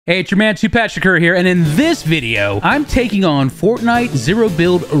Hey, it's your man, Two Pat Shakur here, and in this video, I'm taking on Fortnite Zero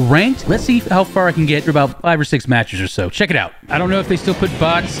Build Ranked. Let's see how far I can get through about 5 or 6 matches or so. Check it out. I don't know if they still put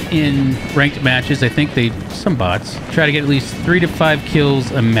bots in ranked matches. I think some bots. Try to get at least 3 to 5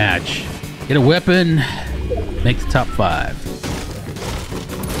 kills a match. Get a weapon, make the top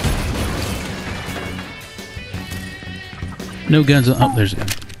 5. No guns. Oh, there's a gun.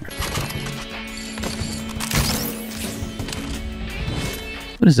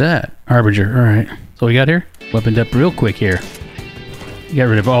 What is that? Harbinger. All right. So we got here. Weaponed up real quick here. Got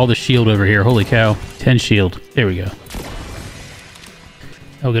rid of all the shield over here. Holy cow. 10 shield. There we go.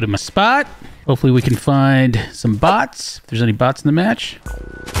 I'll go to my spot. Hopefully we can find some bots. If there's any bots in the match.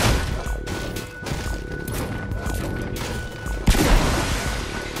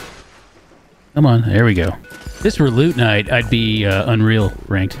 Come on. There we go. If this were loot night, I'd be Unreal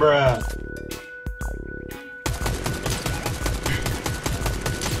ranked. Bruh.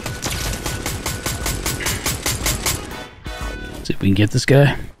 See if we can get this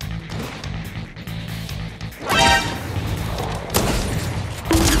guy.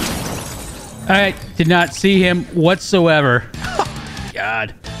 I did not see him whatsoever.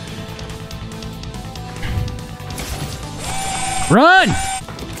 God. Run!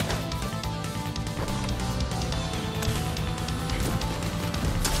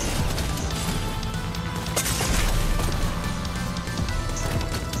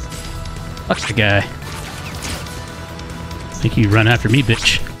 Fuck the guy. Think you run after me,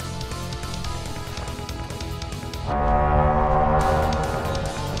 bitch.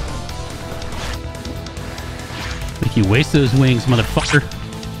 Think you waste those wings, motherfucker.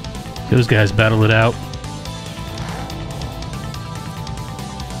 Those guys battle it out.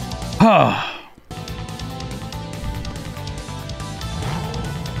 Oh.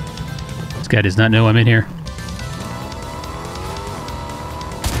 This guy does not know I'm in here.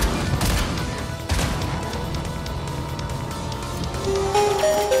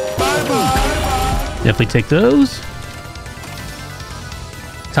 Definitely take those.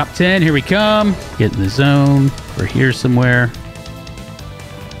 Top 10, here we come. Get in the zone. We're here somewhere.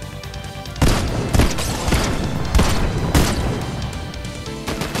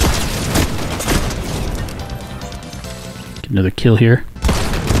 Get another kill here.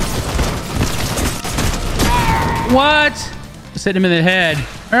 What? Just hit him in the head.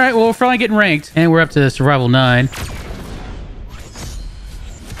 All right, well, we're finally getting ranked. And we're up to survival 9.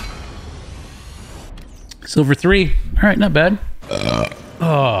 Silver 3. All right, not bad.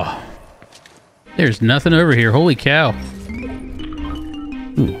 Oh. There's nothing over here. Holy cow.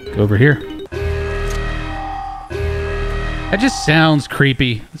 Ooh, go over here. That just sounds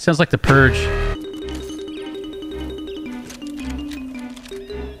creepy. It sounds like the Purge.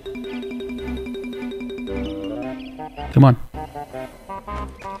 Come on.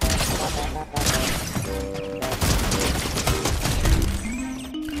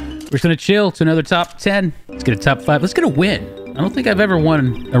 We're just gonna chill to another top 10. Let's get a top 5. Let's get a win. I don't think I've ever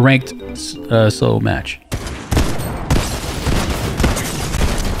won a ranked solo match.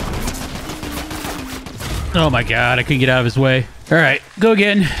 Oh my god, I couldn't get out of his way. All right, go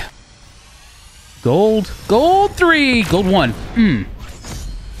again. Gold. Gold 3. Gold 1.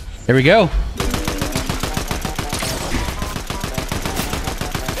 There we go.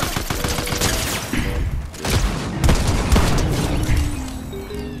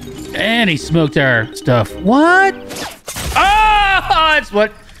 And he smoked our stuff. What? Oh, it's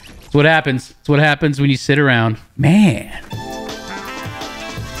what happens. It's what happens when you sit around. Man.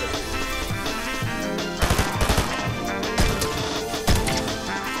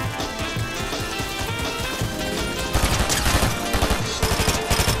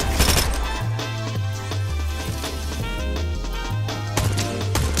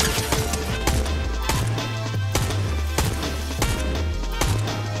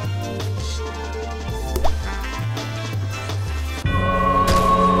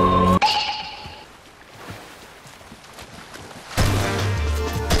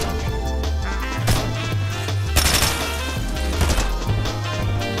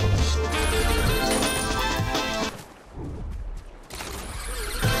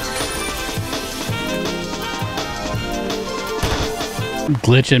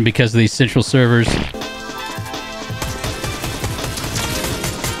 Glitching because of these central servers.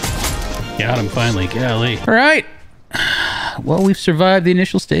 Got him finally, golly. All right. Well, we've survived the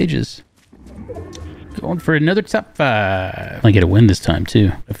initial stages. Going for another top 5. I get a win this time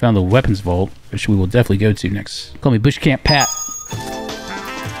too. I found the weapons vault, which we will definitely go to next. Call me Bush Camp Pat.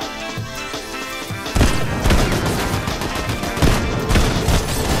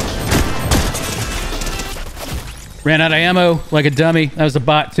 Ran out of ammo like a dummy. That was a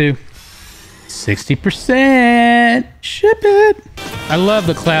bot too. 60%. Ship it. I love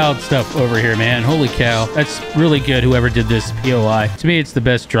the cloud stuff over here, man. Holy cow. That's really good, whoever did this POI. To me, it's the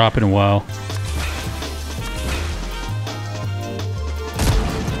best drop in a while.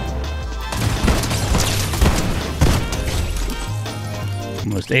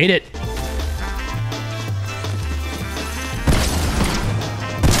 Almost ate it.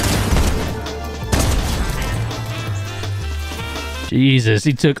 Jesus,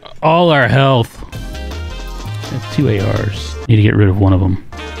 he took all our health. I have 2 ARs. Need to get rid of one of them.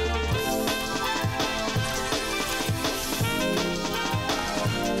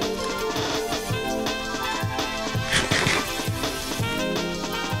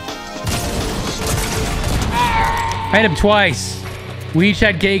 I hit him twice. We each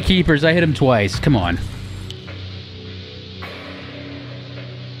had gatekeepers. I hit him twice. Come on.